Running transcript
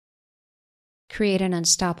Create an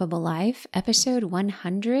Unstoppable Life, episode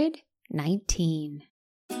 119.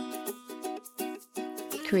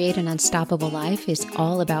 Create an Unstoppable Life is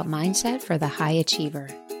all about mindset for the high achiever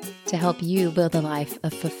to help you build a life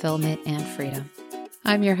of fulfillment and freedom.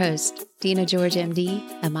 I'm your host, Dina George, MD,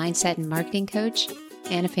 a mindset and marketing coach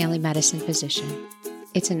and a family medicine physician.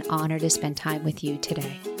 It's an honor to spend time with you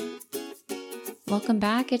today. Welcome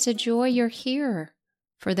back. It's a joy you're here.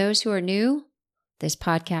 For those who are new, this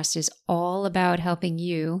podcast is all about helping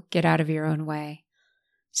you get out of your own way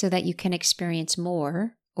so that you can experience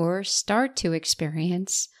more or start to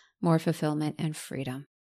experience more fulfillment and freedom.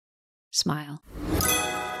 Smile.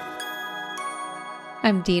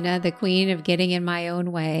 I'm Dina, the queen of getting in my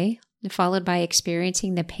own way, followed by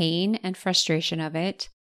experiencing the pain and frustration of it,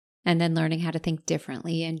 and then learning how to think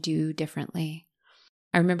differently and do differently.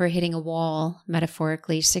 I remember hitting a wall,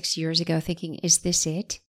 metaphorically, 6 years ago thinking, is this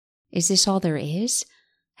it? Is this all there is?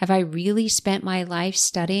 Have I really spent my life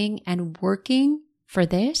studying and working for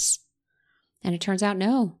this? And it turns out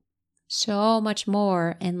no. So much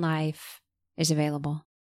more in life is available.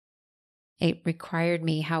 It required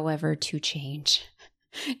me, however, to change,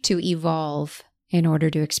 to evolve in order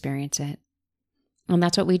to experience it. And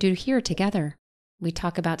that's what we do here together. We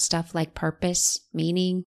talk about stuff like purpose,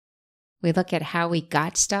 meaning. We look at how we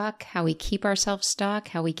got stuck, how we keep ourselves stuck,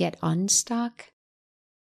 how we get unstuck.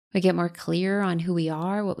 We get more clear on who we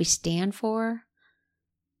are, what we stand for.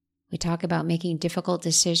 We talk about making difficult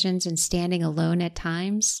decisions and standing alone at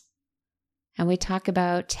times. And we talk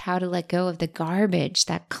about how to let go of the garbage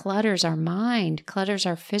that clutters our mind, clutters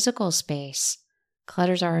our physical space,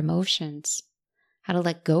 clutters our emotions. How to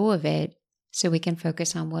let go of it so we can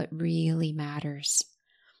focus on what really matters.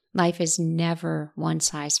 Life is never one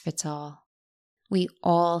size fits all. We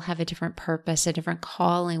all have a different purpose, a different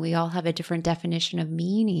calling. We all have a different definition of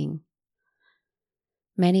meaning.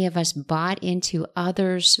 Many of us bought into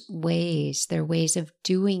others' ways, their ways of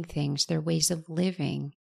doing things, their ways of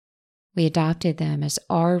living. We adopted them as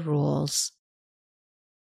our rules.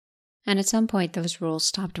 And at some point, those rules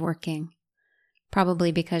stopped working,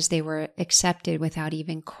 probably because they were accepted without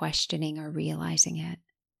even questioning or realizing it.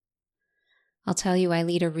 I'll tell you, I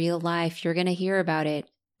lead a real life. You're going to hear about it.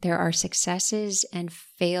 There are successes and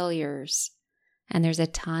failures, and there's a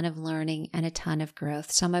ton of learning and a ton of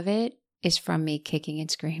growth. Some of it is from me kicking and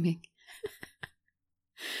screaming.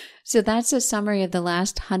 So that's a summary of the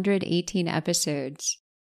last 118 episodes.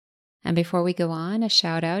 And before we go on, a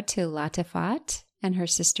shout out to Latifat and her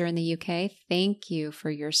sister in the UK. Thank you for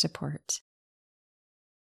your support.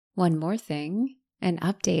 One more thing, an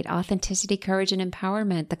update, Authenticity, Courage, and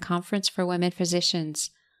Empowerment, the Conference for Women Physicians.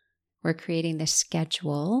 We're creating the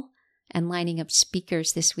schedule and lining up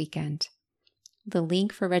speakers this weekend. The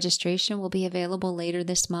link for registration will be available later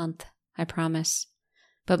this month, I promise.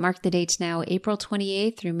 But mark the dates now, April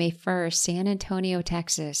 28th through May 1st, San Antonio,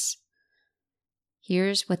 Texas.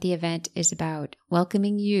 Here's what the event is about: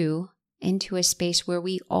 welcoming you into a space where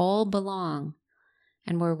we all belong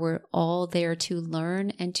and where we're all there to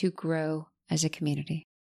learn and to grow as a community.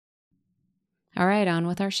 All right, on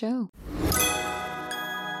with our show.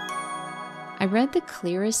 I read the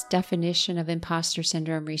clearest definition of imposter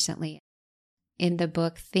syndrome recently in the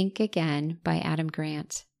book Think Again by Adam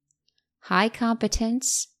Grant. High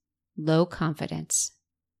competence, low confidence.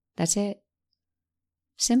 That's it.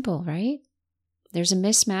 Simple, right? There's a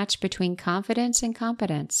mismatch between confidence and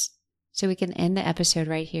competence. So we can end the episode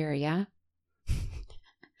right here, yeah?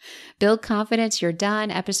 Build confidence, you're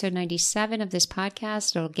done. Episode 97 of this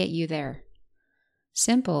podcast, it'll get you there.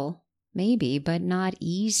 Simple, maybe, but not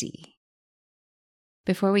easy.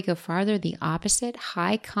 Before we go farther, the opposite,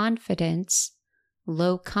 high confidence,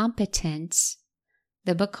 low competence.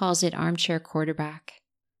 The book calls it armchair quarterback.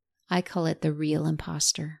 I call it the real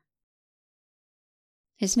imposter.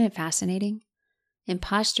 Isn't it fascinating?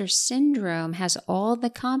 Imposter syndrome has all the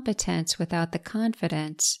competence without the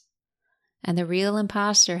confidence, and the real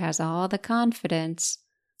imposter has all the confidence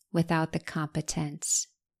without the competence.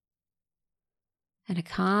 And a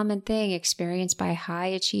common thing experienced by high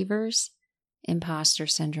achievers, imposter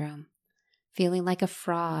syndrome. Feeling like a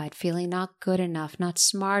fraud, feeling not good enough, not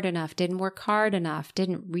smart enough, didn't work hard enough,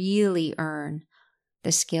 didn't really earn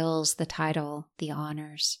the skills, the title, the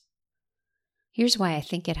honors. Here's why I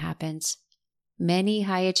think it happens. Many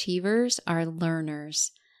high achievers are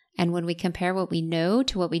learners. And when we compare what we know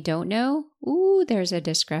to what we don't know, there's a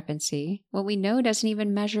discrepancy. What we know doesn't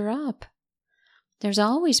even measure up. There's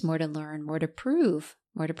always more to learn, more to prove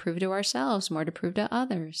to ourselves, more to prove to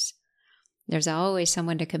others. There's always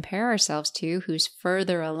someone to compare ourselves to who's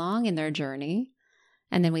further along in their journey,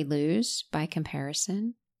 and then we lose by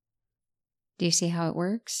comparison. Do you see how it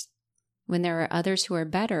works? when there are others who are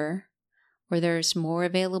better, or there's more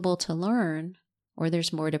available to learn, or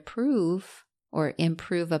there's more to prove or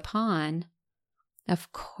improve upon,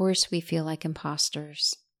 of course we feel like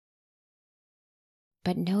imposters.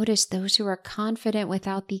 But notice those who are confident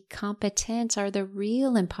without the competence are the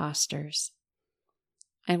real imposters.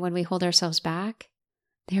 And when we hold ourselves back,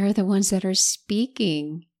 they're the ones that are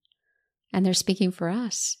speaking, and they're speaking for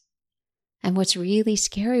us. And what's really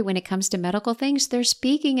scary when it comes to medical things, they're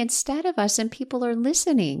speaking instead of us, and people are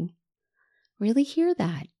listening. Really hear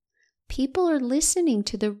that. People are listening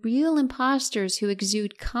to the real imposters who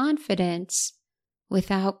exude confidence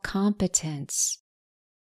without competence.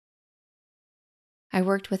 I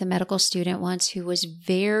worked with a medical student once who was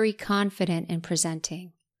very confident in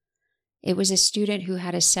presenting. It was a student who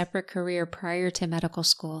had a separate career prior to medical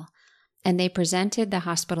school, and they presented the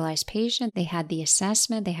hospitalized patient. They had the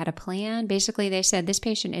assessment. They had a plan. Basically, they said, this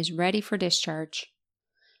patient is ready for discharge.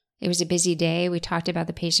 It was a busy day. We talked about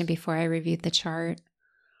the patient before I reviewed the chart.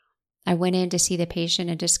 I went in to see the patient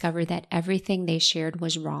and discovered that everything they shared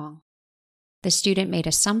was wrong. The student made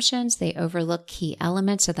assumptions. They overlooked key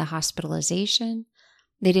elements of the hospitalization.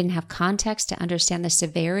 They didn't have context to understand the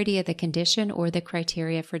severity of the condition or the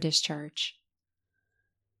criteria for discharge.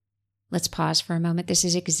 Let's pause for a moment. This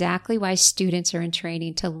is exactly why students are in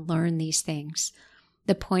training, to learn these things.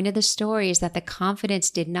 The point of the story is that the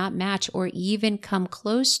confidence did not match or even come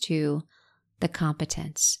close to the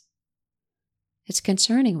competence. It's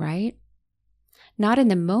concerning, right? Not in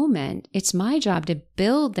the moment. It's my job to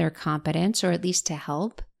build their competence, or at least to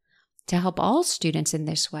help all students in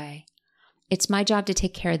this way. It's my job to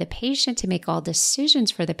take care of the patient, to make all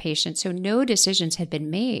decisions for the patient, so no decisions had been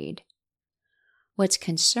made. What's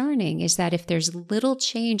concerning is that if there's little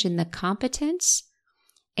change in the competence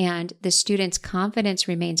and the student's confidence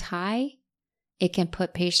remains high, it can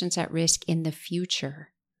put patients at risk in the future.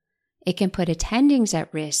 It can put attendings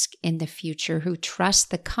at risk in the future who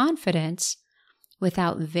trust the confidence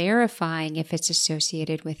without verifying if it's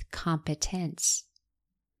associated with competence.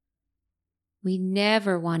 We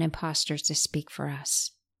never want imposters to speak for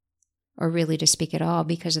us, or really to speak at all,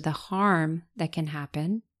 because of the harm that can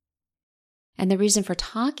happen. And the reason for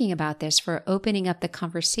talking about this, for opening up the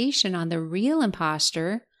conversation on the real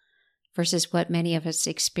imposter versus what many of us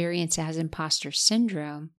experience as imposter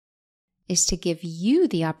syndrome, is to give you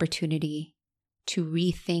the opportunity to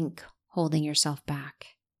rethink holding yourself back,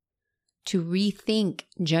 to rethink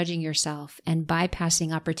judging yourself and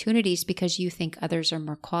bypassing opportunities because you think others are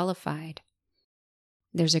more qualified.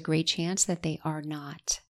 There's a great chance that they are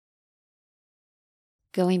not.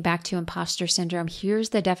 Going back to imposter syndrome, here's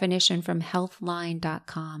the definition from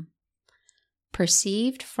healthline.com.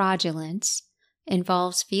 Perceived fraudulence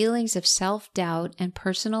involves feelings of self-doubt and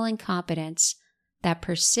personal incompetence that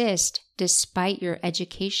persist despite your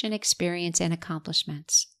education, experience, and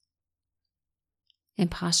accomplishments.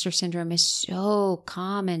 Imposter syndrome is so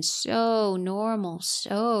common, so normal,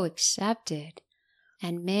 so accepted.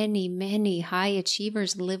 And many, many high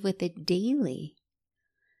achievers live with it daily.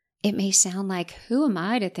 It may sound like, who am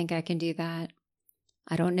I to think I can do that?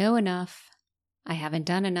 I don't know enough. I haven't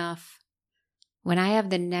done enough. When I have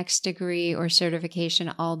the next degree or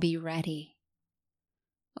certification, I'll be ready.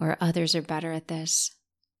 Or others are better at this.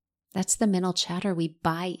 That's the mental chatter we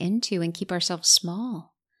buy into and keep ourselves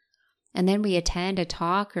small. And then we attend a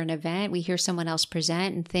talk or an event, we hear someone else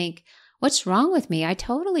present and think, what's wrong with me? I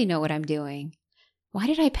totally know what I'm doing. Why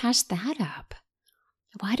did I pass that up?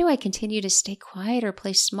 Why do I continue to stay quiet or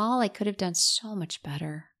play small? I could have done so much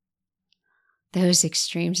better. Those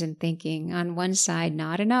extremes in thinking. On one side,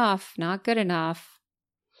 not enough, not good enough.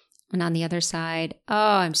 And on the other side,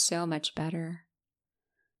 oh, I'm so much better.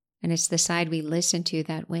 And it's the side we listen to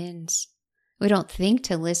that wins. We don't think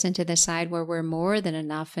to listen to the side where we're more than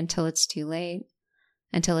enough until it's too late.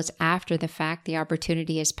 Until it's after the fact the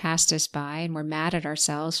opportunity has passed us by and we're mad at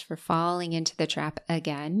ourselves for falling into the trap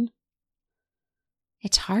again.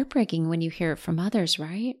 It's heartbreaking when you hear it from others,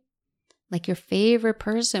 right? Like your favorite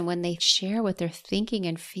person when they share what they're thinking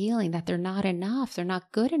and feeling, that they're not enough, they're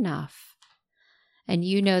not good enough. And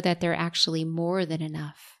you know that they're actually more than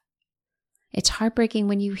enough. It's heartbreaking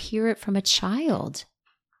when you hear it from a child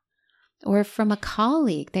or from a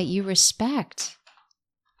colleague that you respect.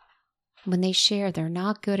 When they share they're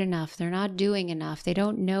not good enough, they're not doing enough, they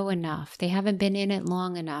don't know enough, they haven't been in it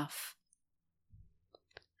long enough.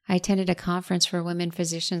 I attended a conference for women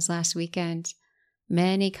physicians last weekend.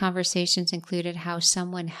 Many conversations included how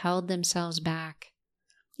someone held themselves back.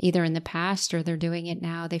 Either in the past or they're doing it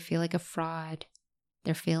now. They feel like a fraud.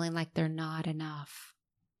 They're feeling like they're not enough.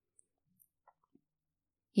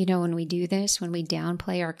 You know, when we do this, when we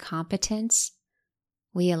downplay our competence,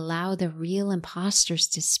 we allow the real imposters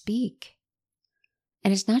to speak.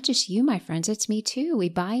 And it's not just you, my friends, it's me too. We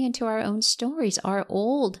buy into our own stories, our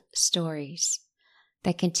old stories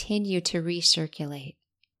that continue to recirculate.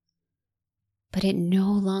 But it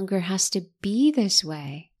no longer has to be this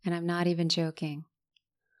way. And I'm not even joking.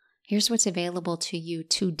 Here's what's available to you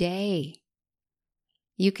today.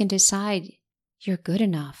 You can decide you're good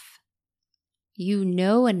enough. You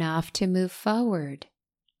know enough to move forward.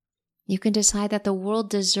 You can decide that the world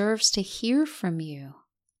deserves to hear from you.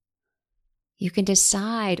 You can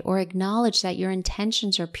decide or acknowledge that your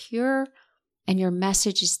intentions are pure and your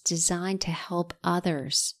message is designed to help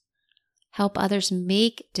others. Help others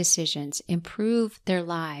make decisions, improve their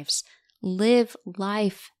lives, live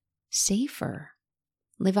life safer,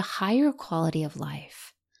 live a higher quality of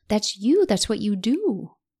life. That's you. That's what you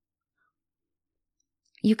do.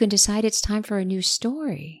 You can decide it's time for a new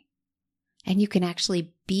story. And you can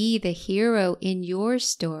actually be the hero in your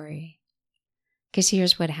story. Because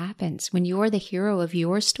here's what happens. When you're the hero of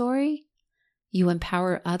your story, you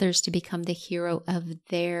empower others to become the hero of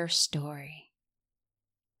their story.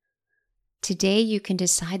 Today, you can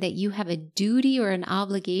decide that you have a duty or an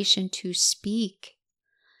obligation to speak,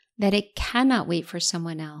 that it cannot wait for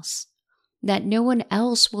someone else, that no one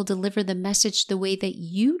else will deliver the message the way that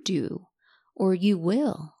you do, or you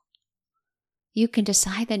will. You can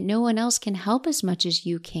decide that no one else can help as much as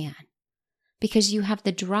you can, because you have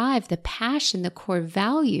the drive, the passion, the core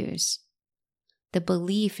values, the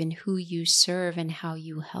belief in who you serve and how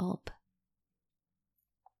you help.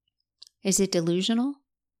 Is it delusional?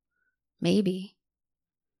 Maybe.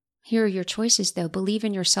 Here are your choices, though. Believe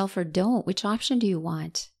in yourself or don't. Which option do you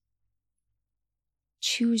want?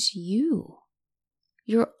 Choose you.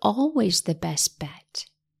 You're always the best bet.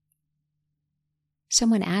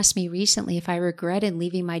 Someone asked me recently if I regretted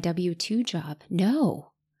leaving my W-2 job.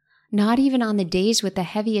 No, not even on the days with the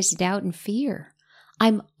heaviest doubt and fear.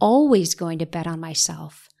 I'm always going to bet on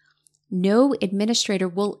myself. No administrator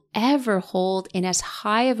will ever hold in as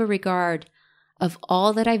high of a regard of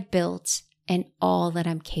all that I've built and all that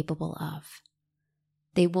I'm capable of.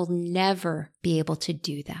 They will never be able to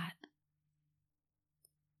do that.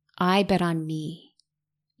 I bet on me.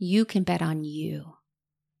 You can bet on you.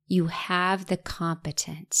 You have the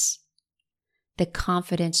competence. The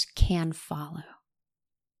confidence can follow.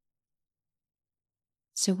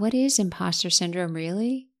 So what is imposter syndrome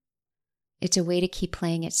really? It's a way to keep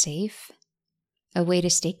playing it safe, a way to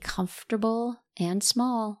stay comfortable and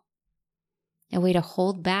small, a way to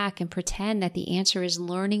hold back and pretend that the answer is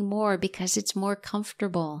learning more because it's more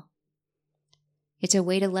comfortable. It's a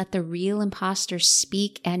way to let the real imposter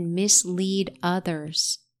speak and mislead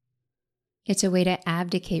others. It's a way to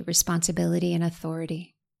abdicate responsibility and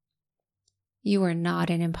authority. You are not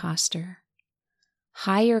an imposter.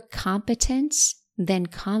 Higher competence than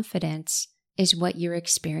confidence is what you're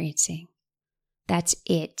experiencing. That's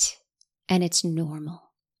it, and it's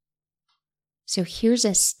normal. So here's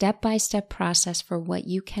a step-by-step process for what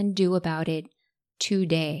you can do about it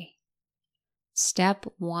today. Step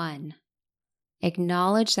 1,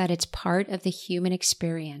 acknowledge that it's part of the human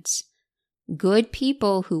experience. Good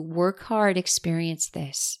people who work hard experience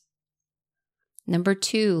this. Number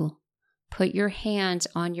 2, put your hands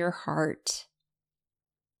on your heart.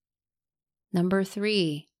 Number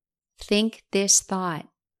 3, think this thought.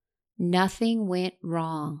 Nothing went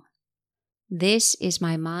wrong. This is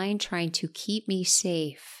my mind trying to keep me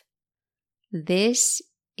safe. This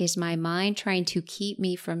is my mind trying to keep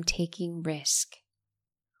me from taking risk.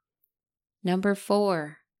 Number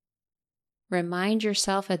 4, remind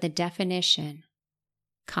yourself of the definition.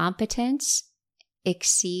 Competence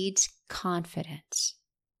exceeds confidence.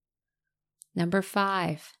 Number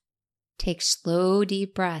 5, take slow,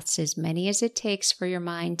 deep breaths, as many as it takes for your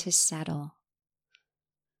mind to settle.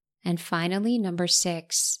 And finally, number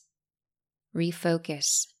 6,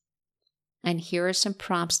 refocus. And here are some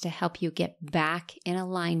prompts to help you get back in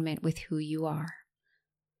alignment with who you are.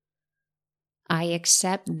 I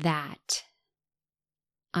accept that.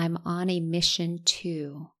 I'm on a mission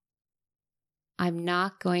too. I'm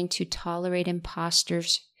not going to tolerate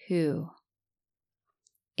imposters who.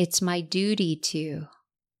 It's my duty to.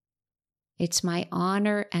 It's my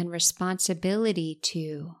honor and responsibility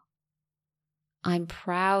to. I'm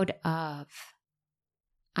proud of.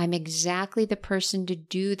 I'm exactly the person to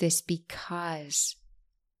do this because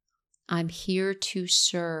I'm here to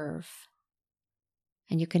serve.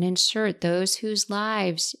 And you can insert those whose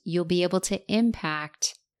lives you'll be able to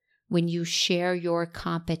impact when you share your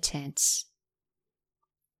competence.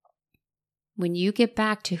 When you get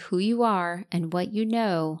back to who you are and what you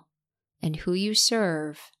know and who you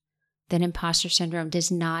serve, then imposter syndrome does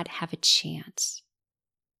not have a chance.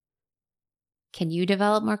 Can you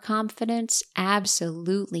develop more confidence?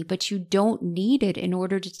 Absolutely, but you don't need it in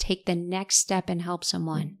order to take the next step and help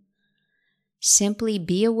someone. Simply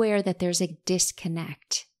be aware that there's a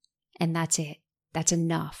disconnect, and that's it. That's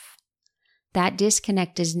enough. That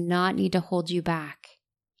disconnect does not need to hold you back.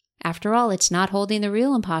 After all, it's not holding the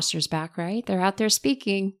real imposters back, right? They're out there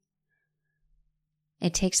speaking.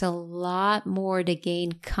 It takes a lot more to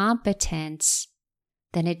gain competence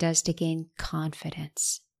than it does to gain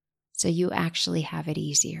confidence. So you actually have it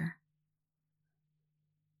easier.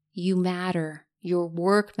 You matter. Your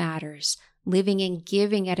work matters. Living and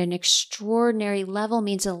giving at an extraordinary level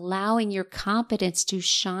means allowing your competence to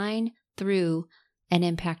shine through and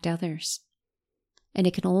impact others. And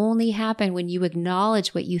it can only happen when you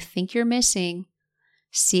acknowledge what you think you're missing,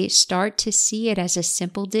 start to see it as a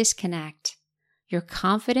simple disconnect. Your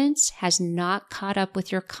confidence has not caught up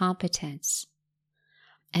with your competence.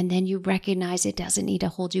 And then you recognize it doesn't need to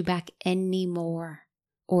hold you back anymore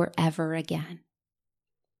or ever again.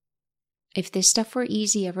 If this stuff were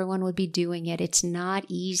easy, everyone would be doing it. It's not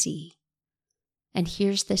easy. And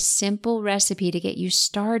here's the simple recipe to get you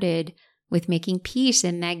started with making peace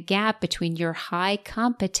in that gap between your high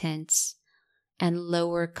competence and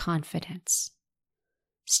lower confidence.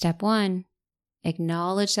 Step 1,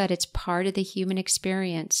 acknowledge that it's part of the human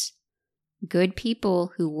experience. Good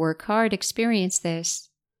people who work hard experience this.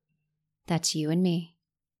 That's you and me.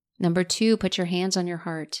 Number 2, put your hands on your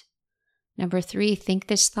heart. Number 3, think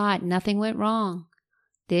this thought, nothing went wrong.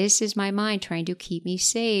 This is my mind trying to keep me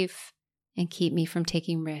safe and keep me from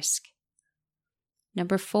taking risk.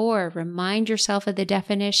 Number 4, remind yourself of the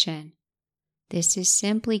definition. This is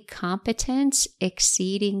simply competence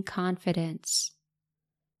exceeding confidence.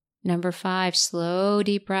 Number 5, slow,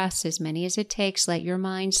 deep breaths, as many as it takes. Let your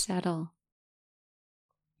mind settle.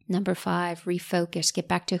 Number 5, refocus. Get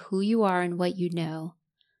back to who you are and what you know.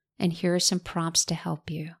 And here are some prompts to help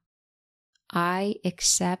you. I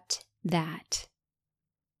accept that.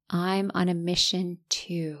 I'm on a mission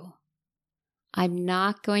too. I'm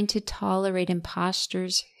not going to tolerate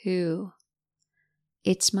imposters who.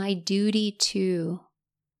 It's my duty to.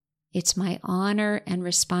 It's my honor and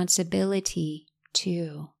responsibility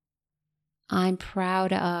to. I'm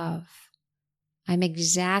proud of. I'm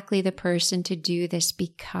exactly the person to do this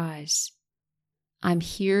because I'm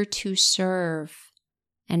here to serve,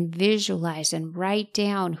 and visualize and write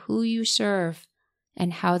down who you serve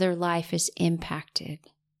and how their life is impacted.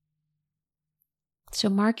 So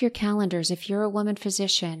mark your calendars if you're a woman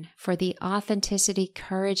physician for the Authenticity,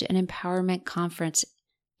 Courage, and Empowerment Conference,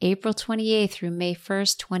 April 28th through May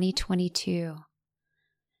 1st, 2022.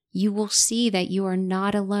 You will see that you are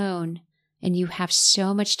not alone and you have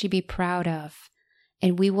so much to be proud of.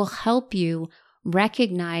 And we will help you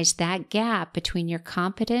recognize that gap between your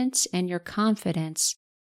competence and your confidence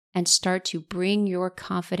and start to bring your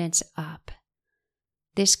confidence up.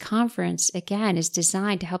 This conference, again, is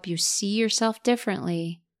designed to help you see yourself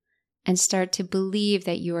differently and start to believe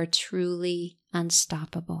that you are truly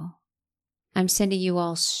unstoppable. I'm sending you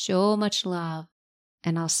all so much love,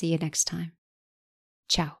 and I'll see you next time.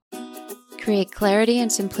 Ciao. Create clarity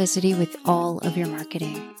and simplicity with all of your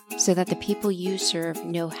marketing so that the people you serve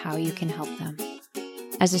know how you can help them.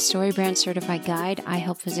 As a StoryBrand certified guide, I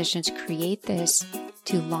help physicians create this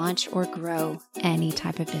to launch or grow any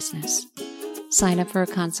type of business. Sign up for a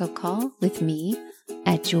consult call with me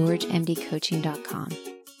at georgemdcoaching.com.